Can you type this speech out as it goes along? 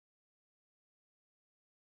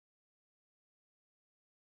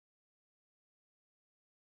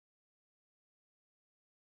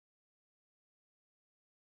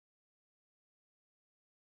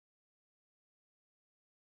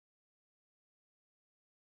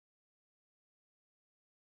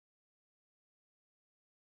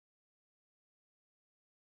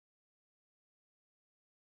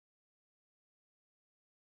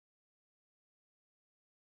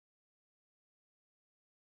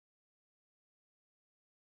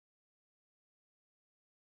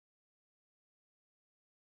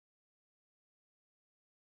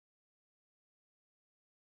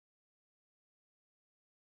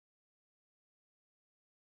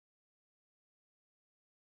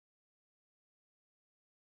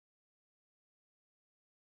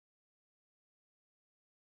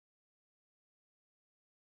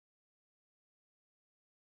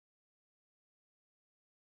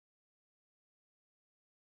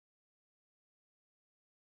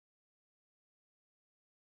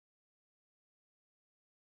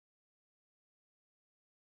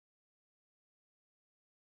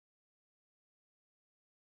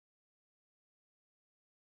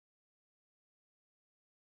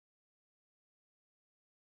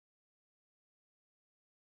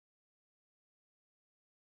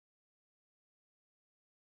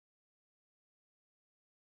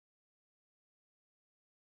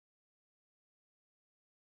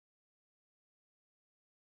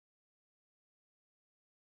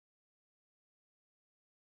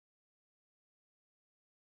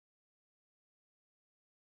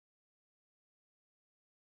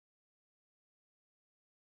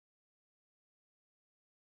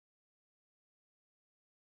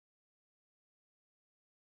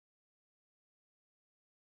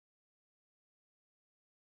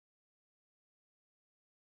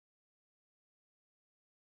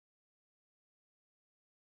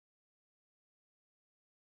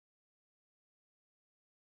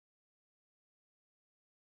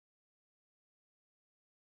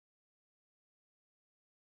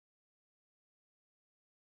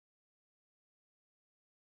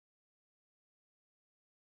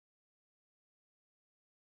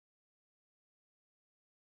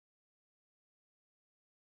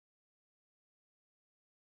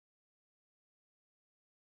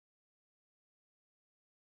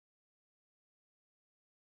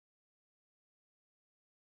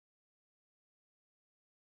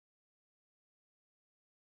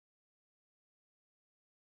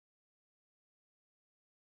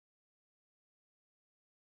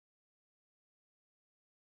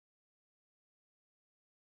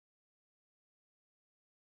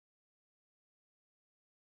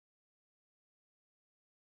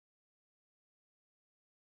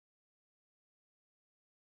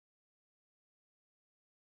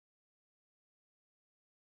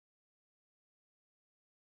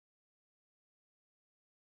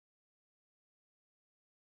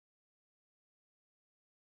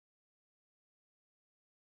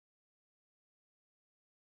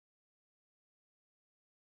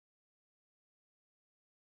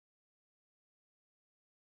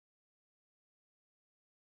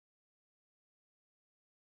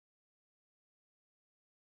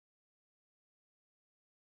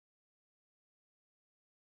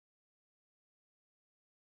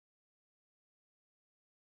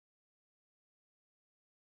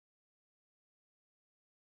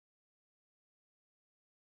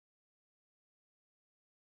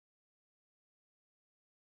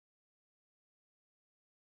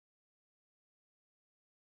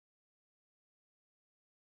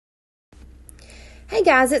Hey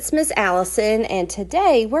guys, it's Miss Allison, and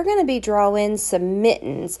today we're going to be drawing some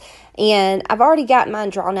mittens. And I've already got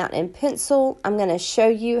mine drawn out in pencil. I'm going to show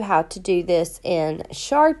you how to do this in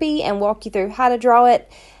Sharpie and walk you through how to draw it.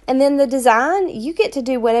 And then the design, you get to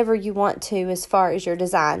do whatever you want to as far as your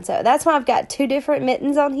design. So that's why I've got two different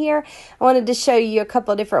mittens on here. I wanted to show you a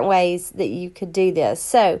couple of different ways that you could do this.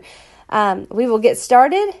 So we will get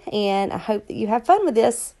started, and I hope that you have fun with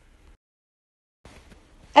this.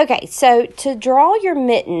 Okay, so to draw your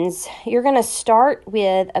mittens, you're going to start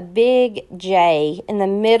with a big J in the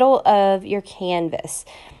middle of your canvas.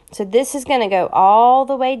 So this is going to go all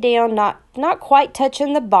the way down, not quite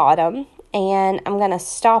touching the bottom, and I'm going to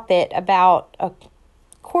stop it about a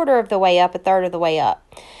quarter of the way up, a third of the way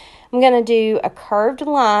up. I'm going to do a curved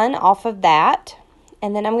line off of that,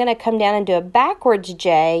 and then I'm going to come down and do a backwards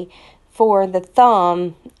J for the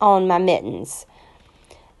thumb on my mittens.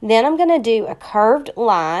 Then I'm going to do a curved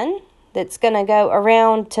line that's going to go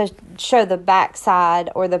around to show the back side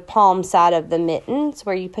or the palm side of the mittens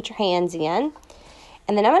where you put your hands in.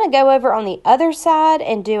 And then I'm going to go over on the other side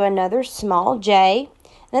and do another small J.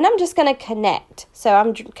 Then I'm just going to connect. So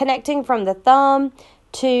I'm connecting from the thumb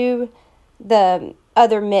to the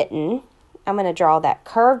other mitten. I'm going to draw that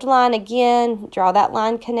curved line again, draw that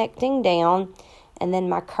line connecting down, and then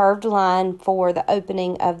my curved line for the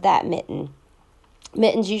opening of that mitten.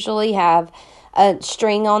 Mittens usually have a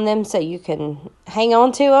string on them so you can hang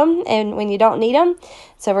on to them and when you don't need them.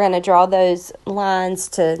 So we're going to draw those lines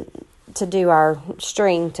to do our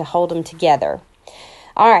string to hold them together.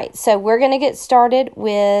 All right, so we're going to get started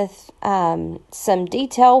with some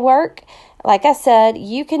detail work. Like I said,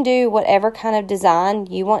 you can do whatever kind of design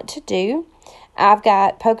you want to do. I've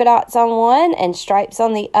got polka dots on one and stripes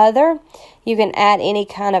on the other. You can add any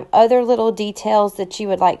kind of other little details that you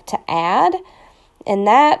would like to add. In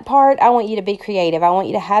that part, I want you to be creative. I want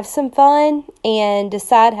you to have some fun and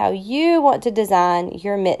decide how you want to design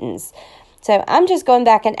your mittens. So I'm just going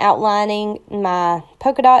back and outlining my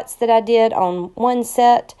polka dots that I did on one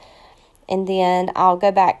set, and then I'll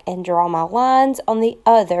go back and draw my lines on the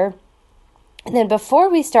other. And then before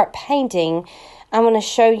we start painting, I'm going to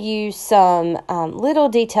show you some little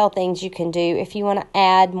detail things you can do if you want to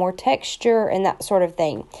add more texture and that sort of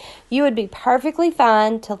thing. You would be perfectly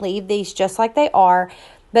fine to leave these just like they are,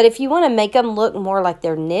 but if you want to make them look more like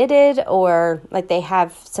they're knitted or like they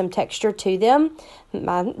have some texture to them,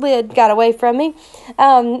 my lid got away from me,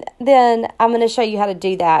 then I'm going to show you how to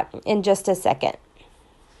do that in just a second.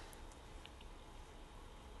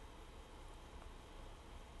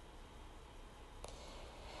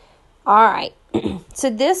 All right. So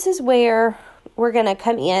this is where we're going to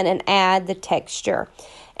come in and add the texture.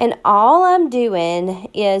 And all I'm doing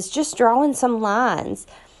is just drawing some lines.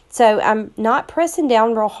 So I'm not pressing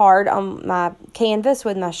down real hard on my canvas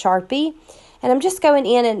with my Sharpie. And I'm just going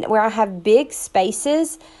in and where I have big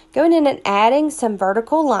spaces, going in and adding some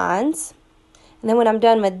vertical lines. And then when I'm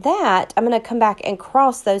done with that, I'm going to come back and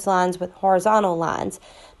cross those lines with horizontal lines.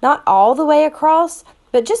 Not all the way across,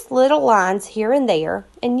 but just little lines here and there,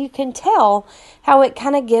 and you can tell how it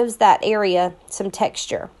kind of gives that area some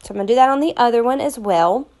texture. So I'm going to do that on the other one as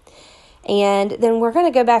well. And then we're going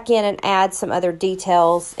to go back in and add some other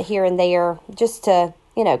details here and there just to,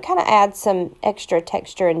 kind of add some extra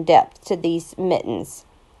texture and depth to these mittens.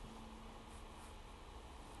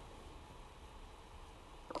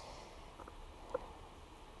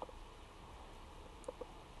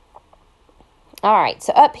 All right,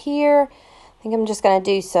 so up here, I think I'm just going to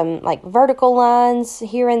do some vertical lines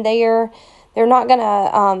here and there. They're not going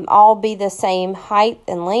to all be the same height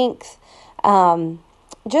and length,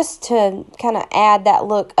 just to kind of add that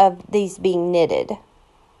look of these being knitted.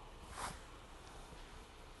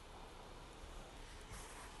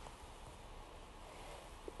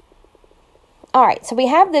 All right, so we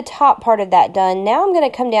have the top part of that done. Now I'm going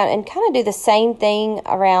to come down and kind of do the same thing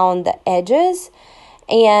around the edges.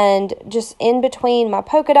 And just in between my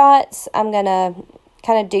polka dots, I'm going to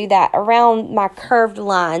kind of do that around my curved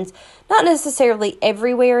lines. Not necessarily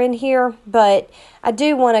everywhere in here, but I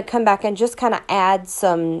do want to come back and just kind of add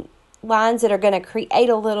some lines that are going to create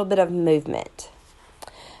a little bit of movement.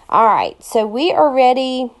 All right, so we are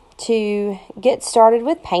ready to get started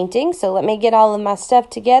with painting. So let me get all of my stuff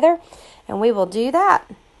together, and we will do that.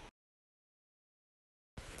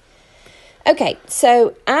 Okay,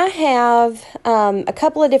 so I have a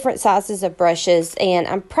couple of different sizes of brushes, and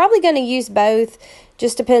I'm probably going to use both.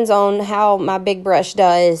 Just depends on how my big brush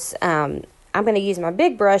does. I'm going to use my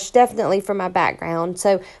big brush definitely for my background.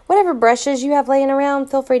 So whatever brushes you have laying around,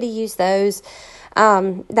 feel free to use those.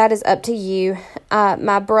 That is up to you.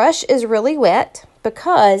 My brush is really wet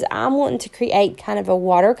because I'm wanting to create kind of a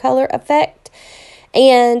watercolor effect.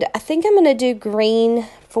 And I think I'm going to do green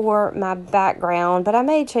for my background, but I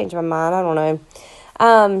may change my mind. I don't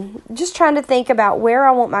know. Just trying to think about where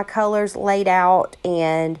I want my colors laid out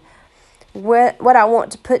and what I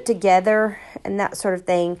want to put together and that sort of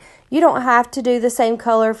thing. You don't have to do the same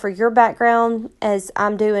color for your background as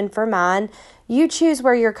I'm doing for mine. You choose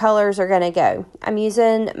where your colors are going to go. I'm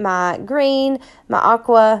using my green, my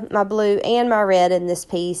aqua, my blue, and my red in this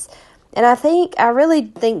piece. And I really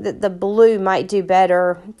think that the blue might do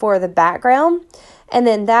better for the background. And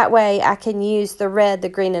then that way I can use the red, the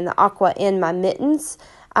green, and the aqua in my mittens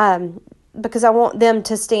because I want them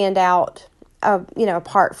to stand out,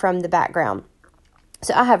 apart from the background.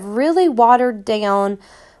 So I have really watered down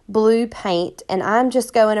blue paint, and I'm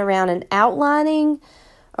just going around and outlining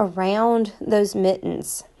around those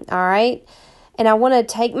mittens. All right. And I want to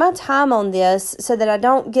take my time on this so that I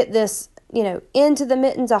don't get this into the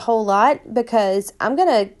mittens a whole lot, because I'm going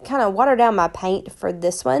to kind of water down my paint for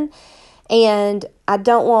this one. And I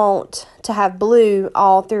don't want to have blue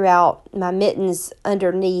all throughout my mittens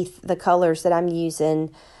underneath the colors that I'm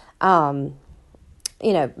using, for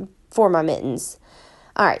my mittens.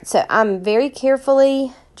 All right, so I'm very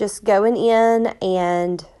carefully just going in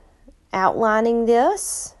and outlining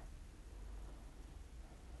this.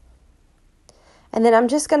 And then I'm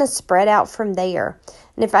just going to spread out from there.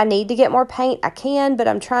 And if I need to get more paint, I can, but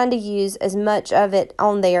I'm trying to use as much of it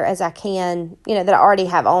on there as I can, that I already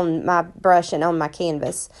have on my brush and on my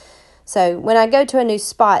canvas. So when I go to a new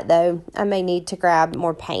spot, though, I may need to grab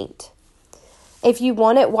more paint. If you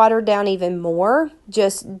want it watered down even more,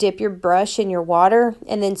 just dip your brush in your water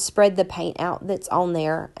and then spread the paint out that's on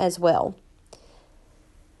there as well.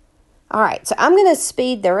 All right, so I'm going to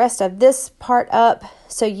speed the rest of this part up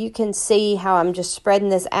so you can see how I'm just spreading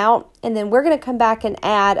this out. And then we're going to come back and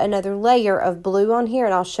add another layer of blue on here,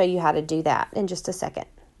 and I'll show you how to do that in just a second.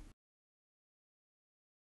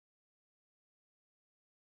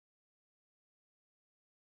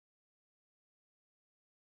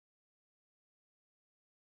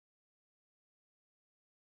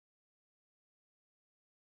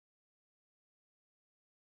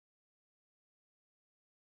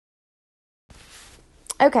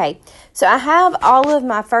 Okay, so I have all of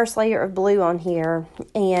my first layer of blue on here,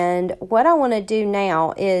 and what I want to do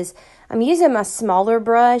now is I'm using my smaller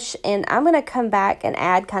brush, and I'm going to come back and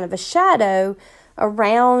add kind of a shadow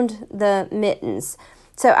around the mittens.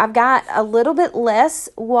 So I've got a little bit less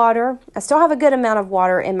water. I still have a good amount of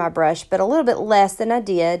water in my brush, but a little bit less than I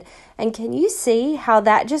did. And can you see how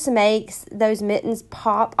that just makes those mittens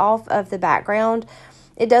pop off of the background?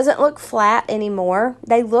 It doesn't look flat anymore.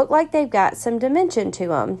 They look like they've got some dimension to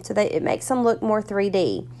them, so it makes them look more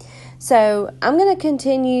 3D. So I'm going to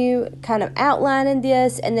continue kind of outlining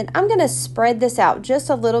this, and then I'm going to spread this out just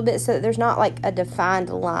a little bit so that there's not like a defined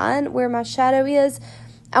line where my shadow is.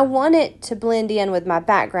 I want it to blend in with my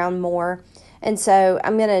background more, and so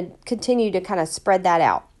I'm going to continue to kind of spread that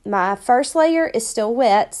out. My first layer is still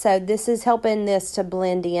wet, so this is helping this to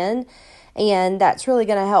blend in. And that's really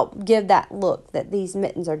going to help give that look that these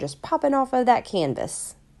mittens are just popping off of that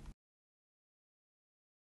canvas.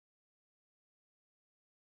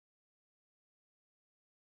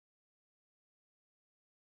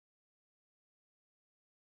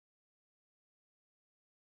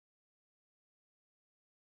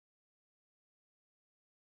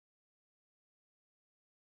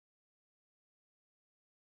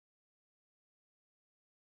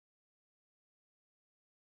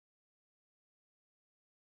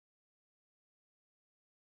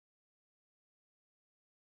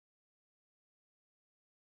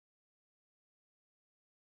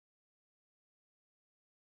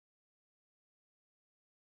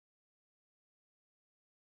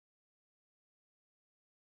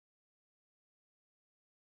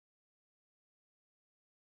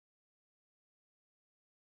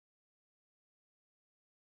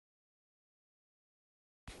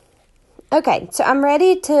 Okay, so I'm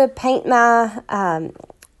ready to paint my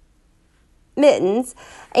mittens,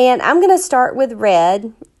 and I'm going to start with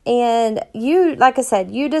red. And you, like I said,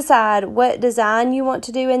 you decide what design you want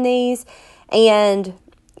to do in these, and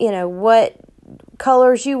what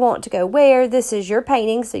colors you want to go where. This is your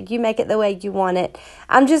painting, so you make it the way you want it.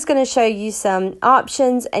 I'm just going to show you some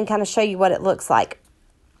options and kind of show you what it looks like.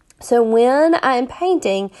 So when I'm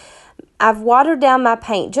painting, I've watered down my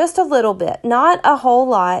paint just a little bit, not a whole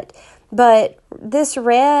lot, but this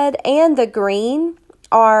red and the green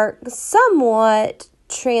are somewhat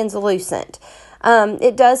translucent.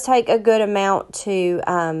 It does take a good amount to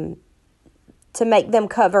to make them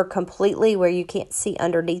cover completely where you can't see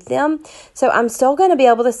underneath them. So I'm still going to be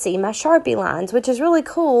able to see my Sharpie lines, which is really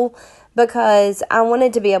cool because I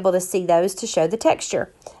wanted to be able to see those to show the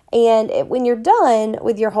texture. And when you're done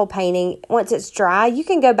with your whole painting, once it's dry, you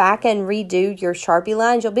can go back and redo your Sharpie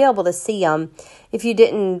lines. You'll be able to see them if you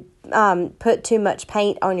didn't put too much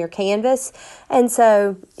paint on your canvas. And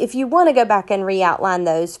so if you want to go back and re-outline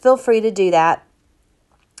those, feel free to do that.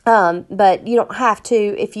 But you don't have to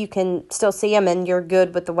if you can still see them and you're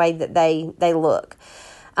good with the way that they look.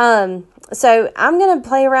 So I'm going to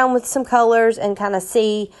play around with some colors and kind of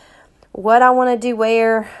see what I want to do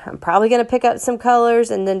where. I'm probably going to pick up some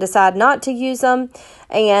colors and then decide not to use them,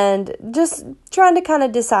 and just trying to kind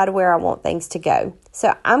of decide where I want things to go.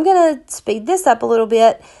 So I'm going to speed this up a little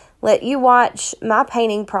bit, let you watch my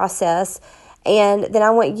painting process, and then I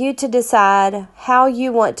want you to decide how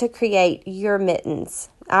you want to create your mittens.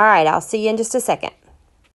 All right, I'll see you in just a second.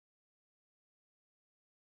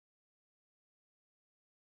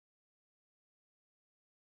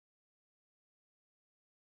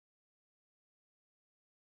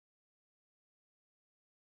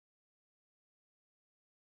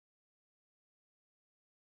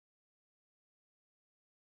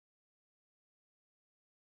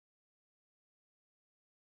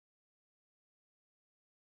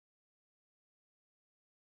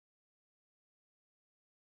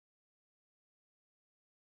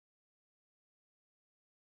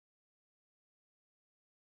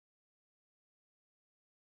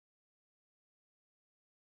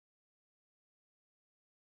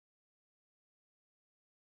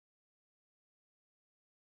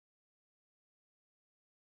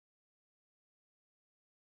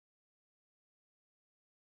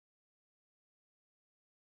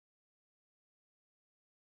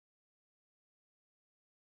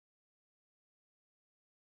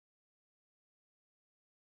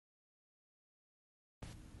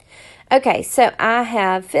 Okay, so I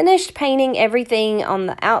have finished painting everything on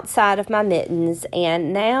the outside of my mittens,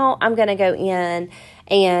 and now I'm going to go in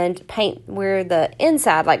and paint where the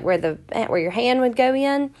inside, like where your hand would go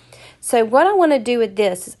in. So what I want to do with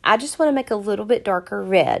this is I just want to make a little bit darker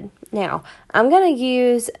red. Now, I'm going to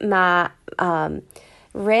use my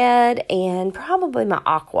red and probably my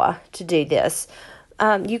aqua to do this.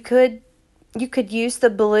 You could use the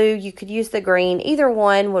blue, you could use the green. Either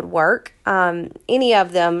one would work. Any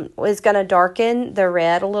of them is going to darken the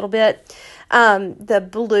red a little bit. The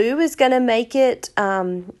blue is going to make it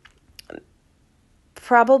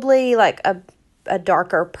probably like a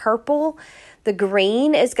darker purple. The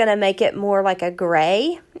green is going to make it more like a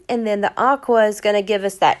gray. And then the aqua is going to give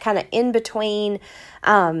us that kind of in-between,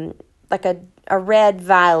 like a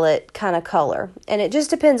red-violet kind of color. And it just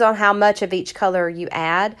depends on how much of each color you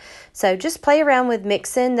add. So just play around with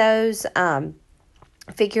mixing those,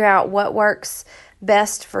 figure out what works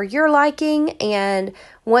best for your liking. And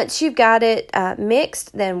once you've got it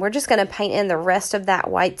mixed, then we're just going to paint in the rest of that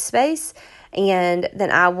white space. And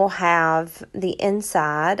then I will have the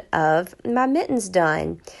inside of my mittens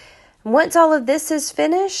done. Once all of this is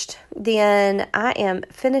finished, then I am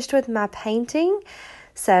finished with my painting.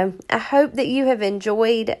 So I hope that you have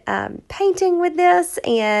enjoyed painting with this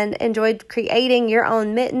and enjoyed creating your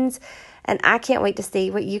own mittens. And I can't wait to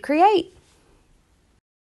see what you create.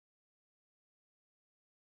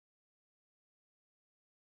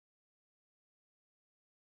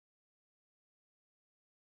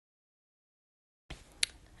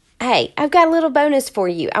 Hey, I've got a little bonus for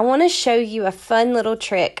you. I want to show you a fun little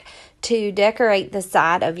trick to decorate the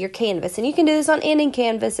side of your canvas. And you can do this on any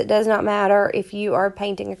canvas. It does not matter if you are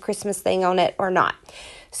painting a Christmas thing on it or not.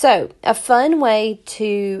 So a fun way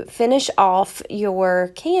to finish off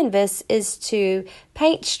your canvas is to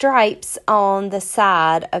paint stripes on the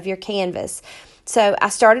side of your canvas. So I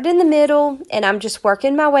started in the middle and I'm just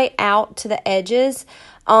working my way out to the edges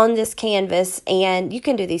on this canvas, and you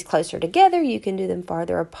can do these closer together, you can do them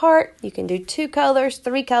farther apart, you can do 2 colors,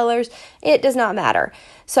 3 colors, it does not matter.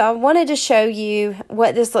 So I wanted to show you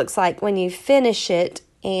what this looks like when you finish it,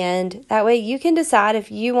 and that way you can decide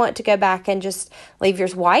if you want to go back and just leave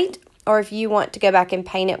yours white, or if you want to go back and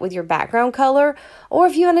paint it with your background color, or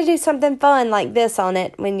if you want to do something fun like this on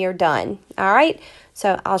it when you're done. All right,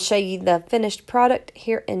 so I'll show you the finished product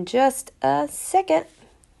here in just a second.